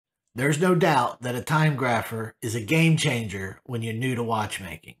There's no doubt that a Timegrapher is a game changer when you're new to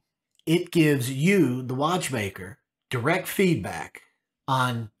watchmaking. It gives you, the watchmaker, direct feedback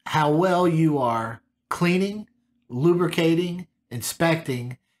on how well you are cleaning, lubricating,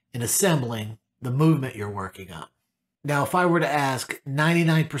 inspecting, and assembling the movement you're working on. Now, if I were to ask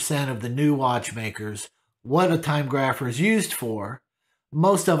 99% of the new watchmakers what a Timegrapher is used for,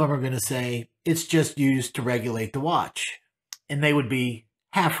 most of them are going to say it's just used to regulate the watch. And they would be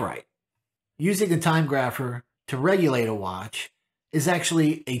half right. Using a Timegrapher to regulate a watch is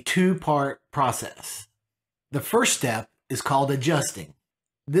actually a two-part process. The first step is called adjusting.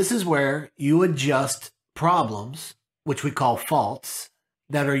 This is where you adjust problems, which we call faults,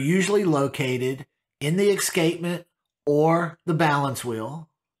 that are usually located in the escapement or the balance wheel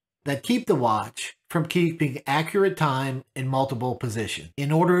that keep the watch from keeping accurate time in multiple positions.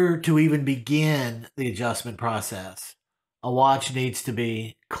 In order to even begin the adjustment process, a watch needs to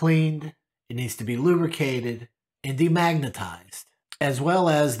be cleaned, it needs to be lubricated and demagnetized, as well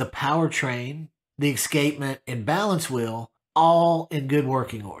as the powertrain, the escapement, and balance wheel, all in good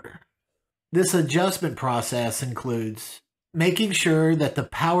working order. This adjustment process includes making sure that the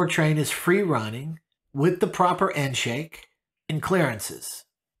powertrain is free running with the proper end shake and clearances.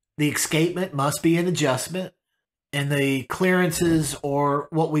 The escapement must be in adjustment, and the clearances, or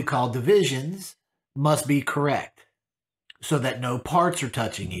what we call divisions, must be correct so that no parts are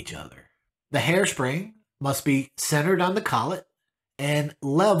touching each other. The hairspring must be centered on the collet and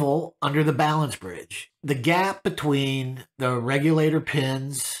level under the balance bridge. The gap between the regulator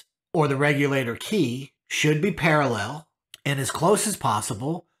pins or the regulator key should be parallel and as close as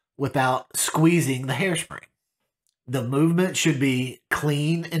possible without squeezing the hairspring. The movement should be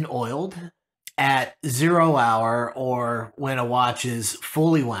clean and oiled. At 0 hour, or when a watch is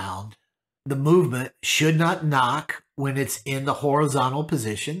fully wound, the movement should not knock when it's in the horizontal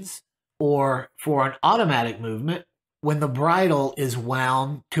positions, or for an automatic movement, when the bridle is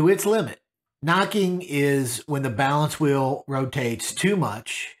wound to its limit. Knocking is when the balance wheel rotates too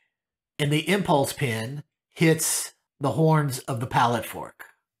much and the impulse pin hits the horns of the pallet fork.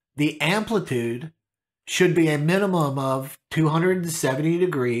 The amplitude should be a minimum of 270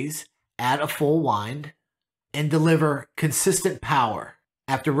 degrees at a full wind and deliver consistent power.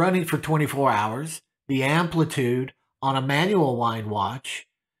 After running for 24 hours, the amplitude on a manual wind watch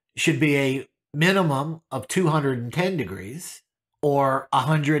should be a minimum of 210 degrees or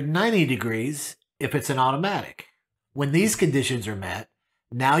 190 degrees if it's an automatic. When these conditions are met,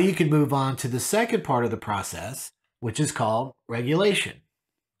 now you can move on to the second part of the process, which is called regulation.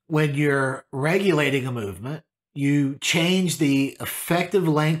 When you're regulating a movement, you change the effective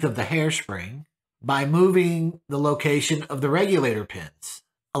length of the hairspring by moving the location of the regulator pins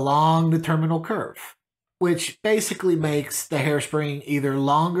along the terminal curve, which basically makes the hairspring either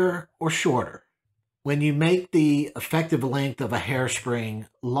longer or shorter. When you make the effective length of a hairspring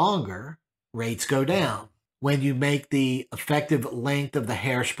longer, rates go down. When you make the effective length of the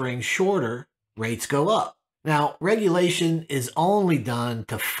hairspring shorter, rates go up. Now, regulation is only done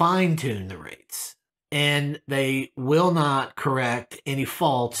to fine-tune the rates, and they will not correct any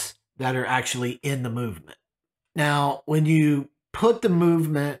faults that are actually in the movement. Now, when you put the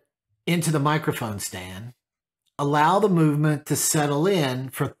movement into the microphone stand, allow the movement to settle in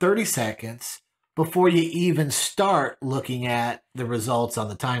for 30 seconds before you even start looking at the results on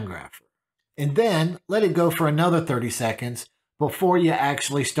the Timegrapher. And then let it go for another 30 seconds before you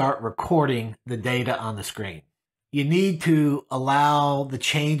actually start recording the data on the screen. You need to allow the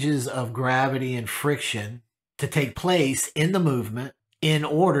changes of gravity and friction to take place in the movement in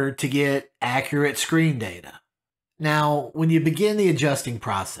order to get accurate screen data. Now, when you begin the adjusting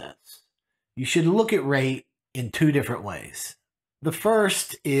process, you should look at rate in two different ways. The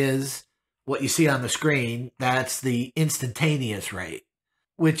first is what you see on the screen. That's the instantaneous rate,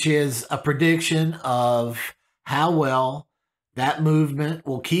 which is a prediction of how well that movement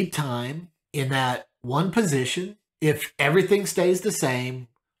will keep time in that one position if everything stays the same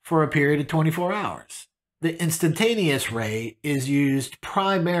for a period of 24 hours. The instantaneous rate is used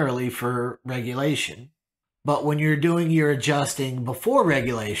primarily for regulation, but when you're doing your adjusting before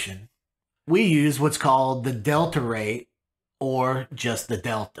regulation, we use what's called the delta rate, or just the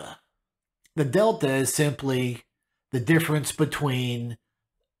delta. The delta is simply the difference between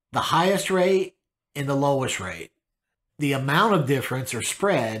the highest rate and the lowest rate. The amount of difference or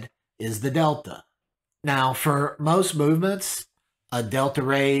spread is the delta. Now, for most movements, a delta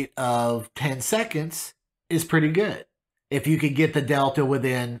rate of 10 seconds is pretty good. If you could get the delta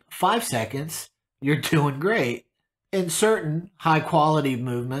within 5 seconds, you're doing great. In certain high quality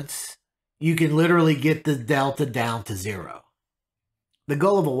movements, you can literally get the delta down to 0. The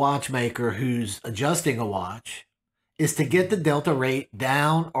goal of a watchmaker who's adjusting a watch is to get the delta rate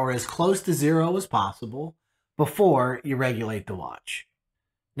down or as close to zero as possible before you regulate the watch.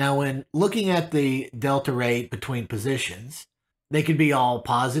 Now, when looking at the delta rate between positions, they could be all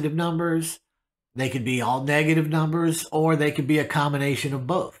positive numbers, they could be all negative numbers, or they could be a combination of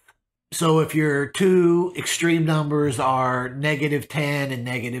both. So if your two extreme numbers are -10 and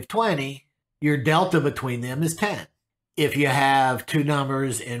 -20, your delta between them is 10. If you have two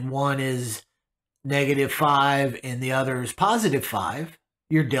numbers and one is -5 and the other is +5,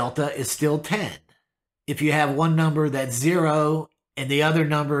 your delta is still 10. If you have one number that's 0 and the other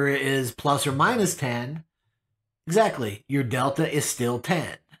number is plus or minus 10, exactly, your delta is still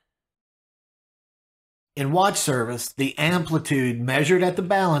 10. In watch service, the amplitude measured at the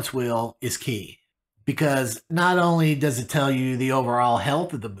balance wheel is key, because not only does it tell you the overall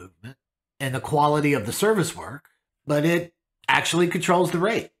health of the movement and the quality of the service work, but it actually controls the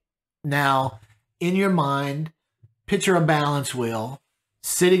rate. Now, in your mind, picture a balance wheel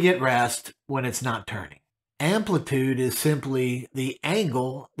sitting at rest when it's not turning. Amplitude is simply the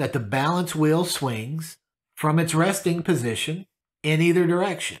angle that the balance wheel swings from its resting position in either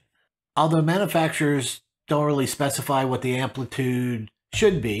direction. Although manufacturers don't really specify what the amplitude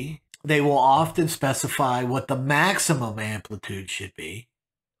should be, they will often specify what the maximum amplitude should be,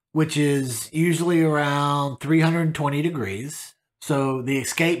 which is usually around 320 degrees, so the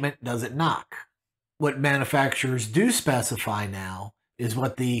escapement doesn't knock. What manufacturers do specify now is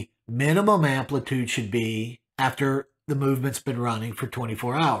what the minimum amplitude should be after the movement's been running for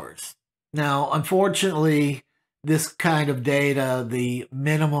 24 hours. Now, unfortunately, this kind of data, the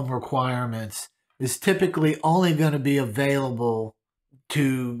minimum requirements, is typically only going to be available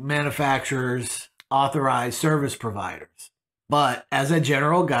to manufacturers, authorized service providers. But as a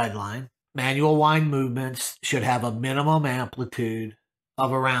general guideline, manual wind movements should have a minimum amplitude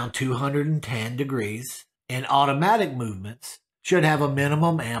of around 210 degrees, and automatic movements should have a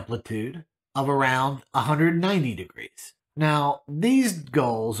minimum amplitude of around 190 degrees. Now, these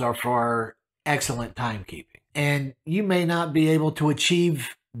goals are for excellent timekeeping, and you may not be able to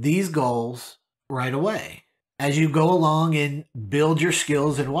achieve these goals right away. As you go along and build your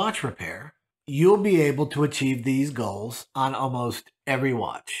skills in watch repair, you'll be able to achieve these goals on almost every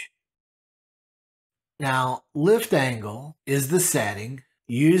watch. Now, lift angle is the setting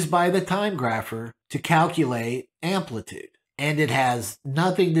used by the Timegrapher to calculate amplitude, and it has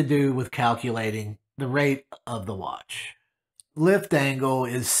nothing to do with calculating the rate of the watch. Lift angle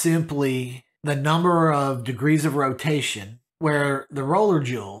is simply the number of degrees of rotation where the roller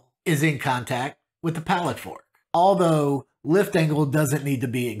jewel is in contact with the pallet fork. Although lift angle doesn't need to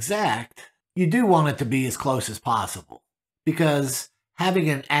be exact, you do want it to be as close as possible, because having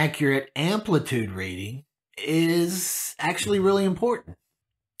an accurate amplitude reading is actually really important.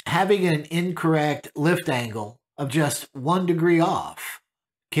 Having an incorrect lift angle of just 1 degree off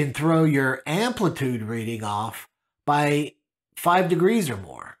can throw your amplitude reading off by 5 degrees or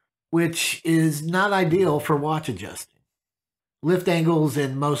more, which is not ideal for watch adjusting. Lift angles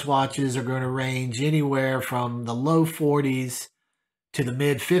in most watches are going to range anywhere from the low 40s to the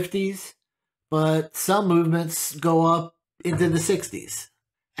mid 50s, but some movements go up into the 60s.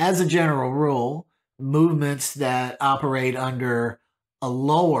 As a general rule, movements that operate under a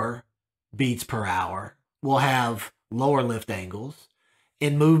lower beats per hour will have lower lift angles,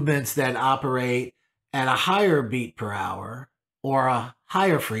 and movements that operate at a higher beat per hour or a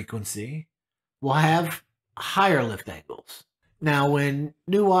higher frequency will have higher lift angles. Now, when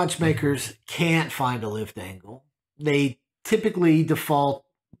new watchmakers can't find a lift angle, they typically default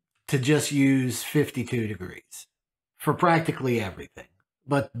to just use 52 degrees for practically everything.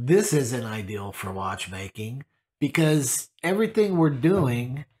 But this isn't ideal for watchmaking, because everything we're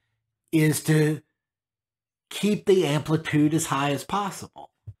doing is to keep the amplitude as high as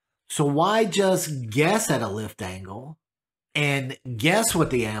possible. So why just guess at a lift angle and guess what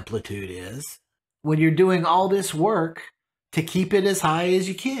the amplitude is when you're doing all this work to keep it as high as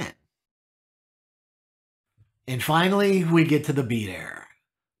you can? And finally, we get to the beat error,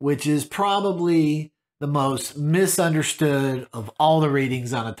 which is probably the most misunderstood of all the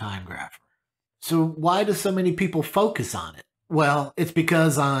readings on a Timegrapher. So why do so many people focus on it? Well, it's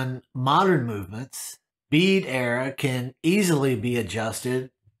because on modern movements, beat error can easily be adjusted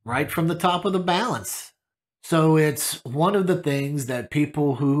right from the top of the balance. So it's one of the things that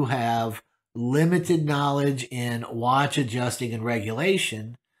people who have limited knowledge in watch adjusting and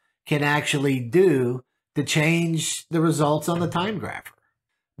regulation can actually do to change the results on the Timegrapher.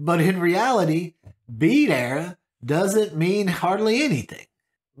 But in reality, beat error doesn't mean hardly anything.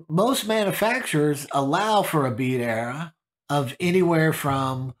 Most manufacturers allow for a beat error of anywhere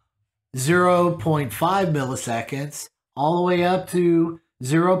from 0.5 milliseconds all the way up to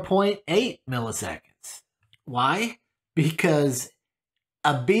 0.8 milliseconds. Why? Because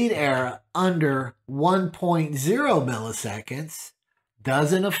a beat error under 1.0 milliseconds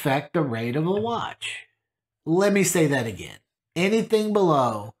doesn't affect the rate of a watch. Let me say that again. Anything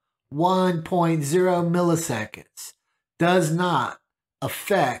below 1.0 milliseconds does not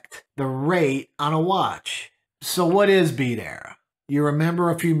affect the rate on a watch. So what is beat error? You remember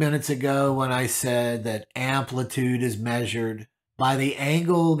a few minutes ago when I said that amplitude is measured by the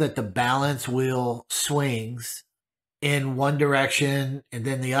angle that the balance wheel swings in one direction and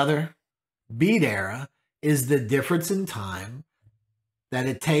then the other? Beat error is the difference in time that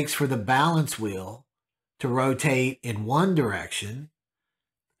it takes for the balance wheel to rotate in one direction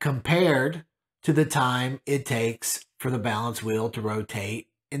compared to the time it takes for the balance wheel to rotate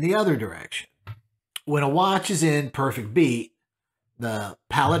in the other direction. When a watch is in perfect beat, the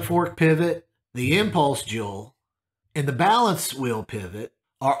pallet fork pivot, the impulse jewel, and the balance wheel pivot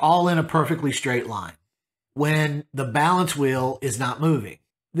are all in a perfectly straight line when the balance wheel is not moving.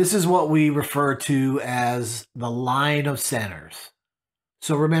 This is what we refer to as the line of centers.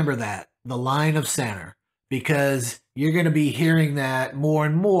 So remember that, the line of center, because you're going to be hearing that more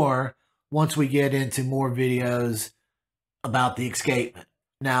and more once we get into more videos about the escapement.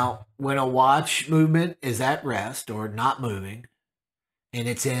 Now, when a watch movement is at rest or not moving, and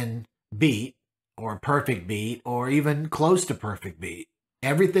it's in beat or perfect beat or even close to perfect beat,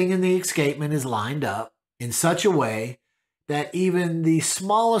 everything in the escapement is lined up in such a way that even the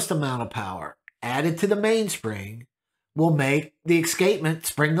smallest amount of power added to the mainspring will make the escapement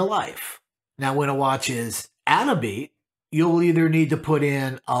spring to life. Now, when a watch is out of beat, you'll either need to put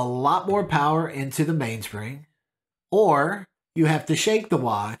in a lot more power into the mainspring, or you have to shake the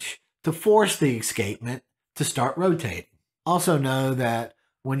watch to force the escapement to start rotating. Also know that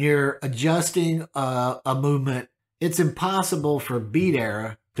when you're adjusting a movement, it's impossible for beat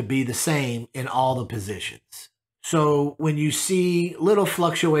error to be the same in all the positions. So when you see little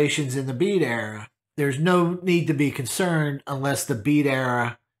fluctuations in the beat error, there's no need to be concerned unless the beat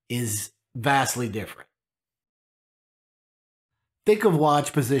error is vastly different. Think of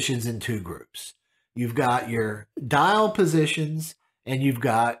watch positions in two groups. You've got your dial positions and you've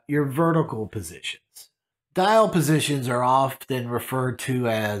got your vertical positions. Dial positions are often referred to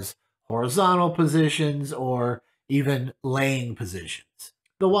as horizontal positions or even laying positions.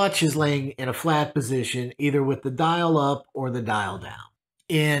 The watch is laying in a flat position either with the dial up or the dial down.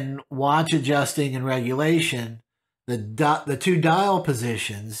 In watch adjusting and regulation, the two dial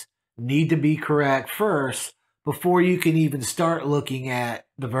positions need to be correct first before you can even start looking at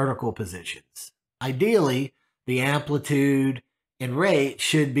the vertical positions. Ideally, the amplitude and rate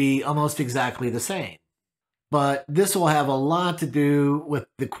should be almost exactly the same, but this will have a lot to do with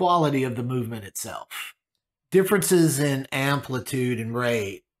the quality of the movement itself. Differences in amplitude and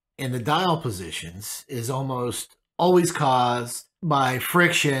rate in the dial positions is almost always caused by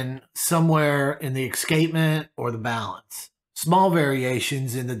friction somewhere in the escapement or the balance. Small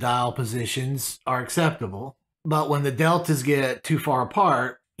variations in the dial positions are acceptable, but when the deltas get too far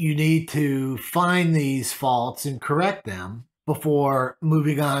apart, you need to find these faults and correct them before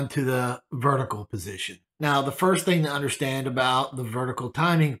moving on to the vertical position. Now, the first thing to understand about the vertical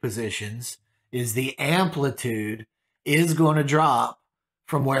timing positions is the amplitude is going to drop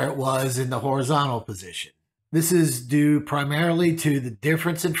from where it was in the horizontal position. This is due primarily to the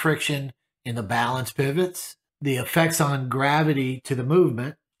difference in friction in the balance pivots, the effects on gravity to the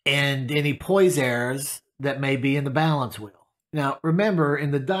movement, and any poise errors that may be in the balance wheel. Now, remember,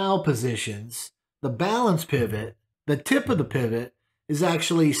 in the dial positions, the balance pivot, the tip of the pivot, is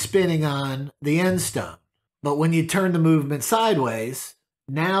actually spinning on the end stone. But when you turn the movement sideways,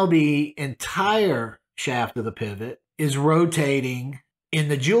 now the entire shaft of the pivot is rotating in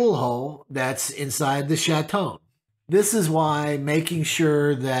the jewel hole that's inside the chaton. This is why making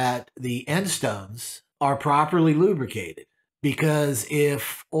sure that the end stones are properly lubricated, because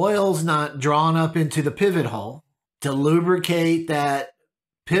if oil's not drawn up into the pivot hole to lubricate that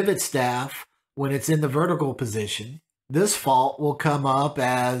pivot staff when it's in the vertical position, this fault will come up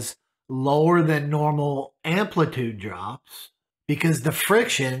as lower than normal amplitude drops because the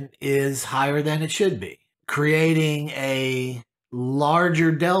friction is higher than it should be, creating a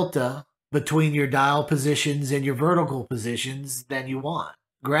larger delta between your dial positions and your vertical positions than you want.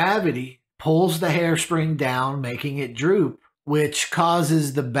 Gravity pulls the hairspring down, making it droop, which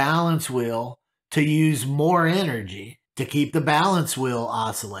causes the balance wheel to use more energy to keep the balance wheel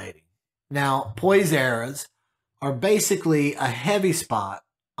oscillating. Now, poise errors are basically a heavy spot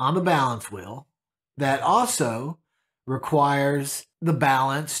on the balance wheel that also requires the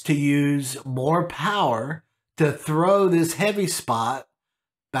balance to use more power to throw this heavy spot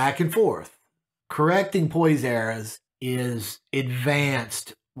back and forth. Correcting poise errors is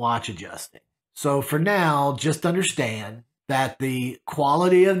advanced watch adjusting. So for now, just understand that the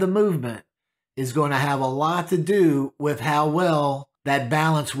quality of the movement is going to have a lot to do with how well that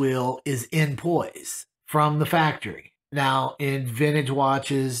balance wheel is in poise from the factory. Now, in vintage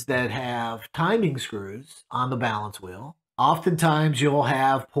watches that have timing screws on the balance wheel, oftentimes you'll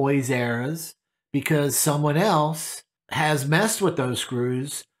have poise errors because someone else has messed with those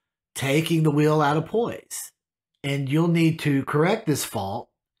screws, taking the wheel out of poise. And you'll need to correct this fault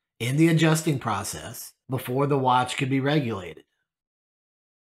in the adjusting process before the watch can be regulated.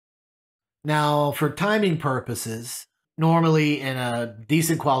 Now, for timing purposes, normally in a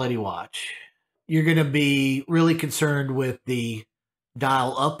decent quality watch, you're going to be really concerned with the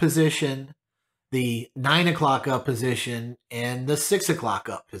dial up position, the 9 o'clock up position, and the 6 o'clock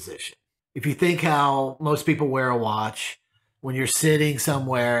up position. If you think how most people wear a watch, when you're sitting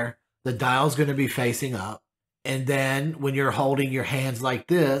somewhere, the dial's going to be facing up. And then when you're holding your hands like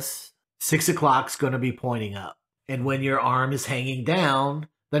this, 6 o'clock's going to be pointing up. And when your arm is hanging down,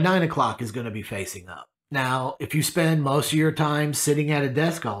 the 9 o'clock is going to be facing up. Now, if you spend most of your time sitting at a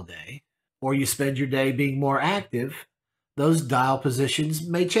desk all day, or you spend your day being more active, those dial positions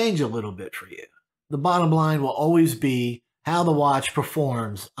may change a little bit for you. The bottom line will always be how the watch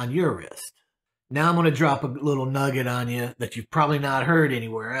performs on your wrist. Now I'm going to drop a little nugget on you that you've probably not heard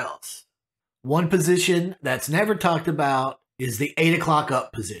anywhere else. One position that's never talked about is the 8 o'clock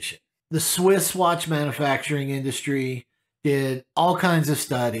up position. The Swiss watch manufacturing industry did all kinds of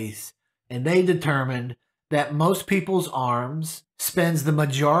studies, and they determined that most people's arms spends the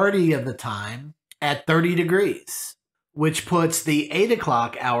majority of the time at 30 degrees, which puts the 8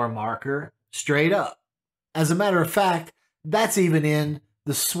 o'clock hour marker straight up. As a matter of fact, that's even in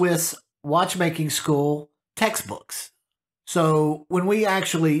the Swiss watchmaking school textbooks. So when we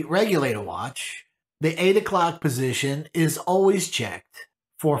actually regulate a watch, the 8 o'clock position is always checked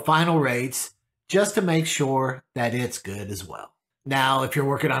for final rates just to make sure that it's good as well. Now, if you're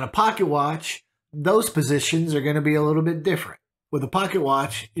working on a pocket watch, those positions are going to be a little bit different. With a pocket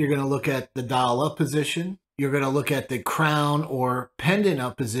watch, you're going to look at the dial up position. You're going to look at the crown or pendant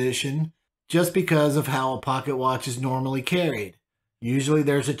up position just because of how a pocket watch is normally carried. Usually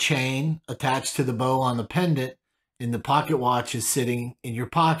there's a chain attached to the bow on the pendant, and the pocket watch is sitting in your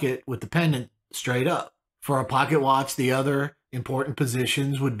pocket with the pendant straight up. For a pocket watch, the other important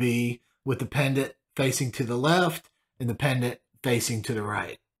positions would be with the pendant facing to the left and the pendant facing to the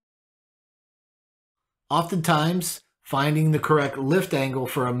right. Oftentimes, finding the correct lift angle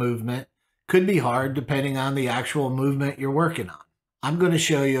for a movement could be hard depending on the actual movement you're working on. I'm going to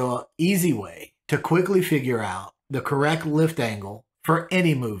show you an easy way to quickly figure out the correct lift angle for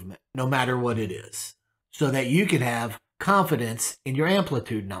any movement, no matter what it is, so that you can have confidence in your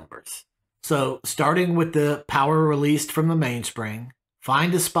amplitude numbers. So starting with the power released from the mainspring,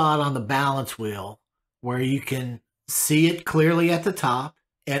 find a spot on the balance wheel where you can see it clearly at the top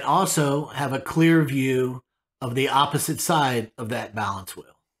and also have a clear view of the opposite side of that balance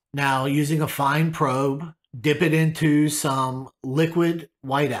wheel. Now, using a fine probe, dip it into some liquid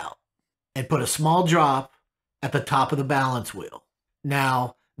whiteout and put a small drop at the top of the balance wheel.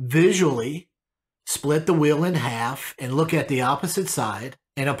 Now, visually, split the wheel in half and look at the opposite side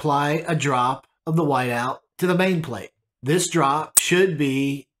and apply a drop of the whiteout to the main plate. This drop should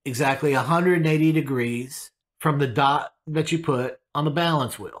be exactly 180 degrees from the dot that you put on the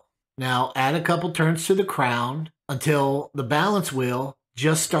balance wheel. Now, add a couple turns to the crown until the balance wheel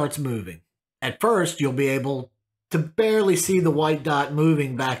just starts moving. At first, you'll be able to barely see the white dot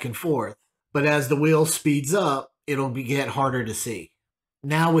moving back and forth, but as the wheel speeds up, it'll get harder to see.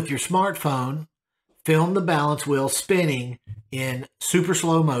 Now, with your smartphone, film the balance wheel spinning in super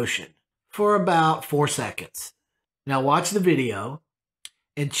slow motion for about 4 seconds. Now watch the video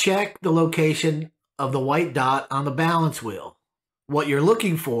and check the location of the white dot on the balance wheel. What you're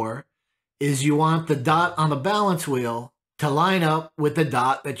looking for is you want the dot on the balance wheel to line up with the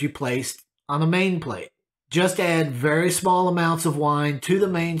dot that you placed on the main plate. Just add very small amounts of wine to the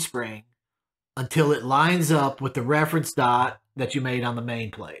mainspring until it lines up with the reference dot that you made on the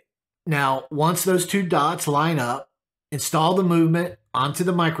main plate. Now, once those two dots line up, install the movement onto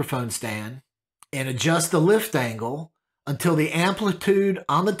the microphone stand and adjust the lift angle until the amplitude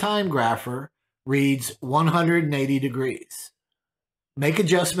on the Timegrapher reads 180 degrees. Make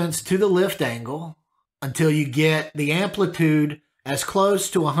adjustments to the lift angle until you get the amplitude as close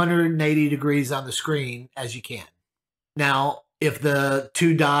to 180 degrees on the screen as you can. Now, if the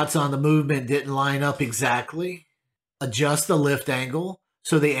two dots on the movement didn't line up exactly, adjust the lift angle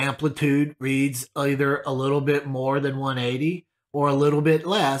so the amplitude reads either a little bit more than 180 or a little bit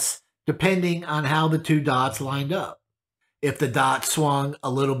less, depending on how the two dots lined up. If the dot swung a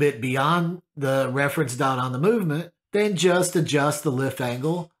little bit beyond the reference dot on the movement, then just adjust the lift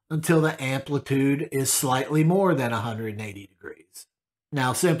angle until the amplitude is slightly more than 180 degrees.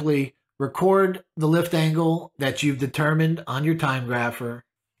 Now simply record the lift angle that you've determined on your Timegrapher,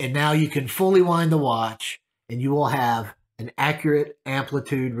 and now you can fully wind the watch and you will have an accurate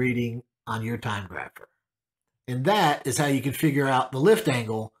amplitude reading on your Timegrapher. And that is how you can figure out the lift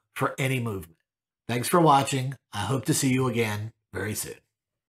angle for any movement. Thanks for watching. I hope to see you again very soon.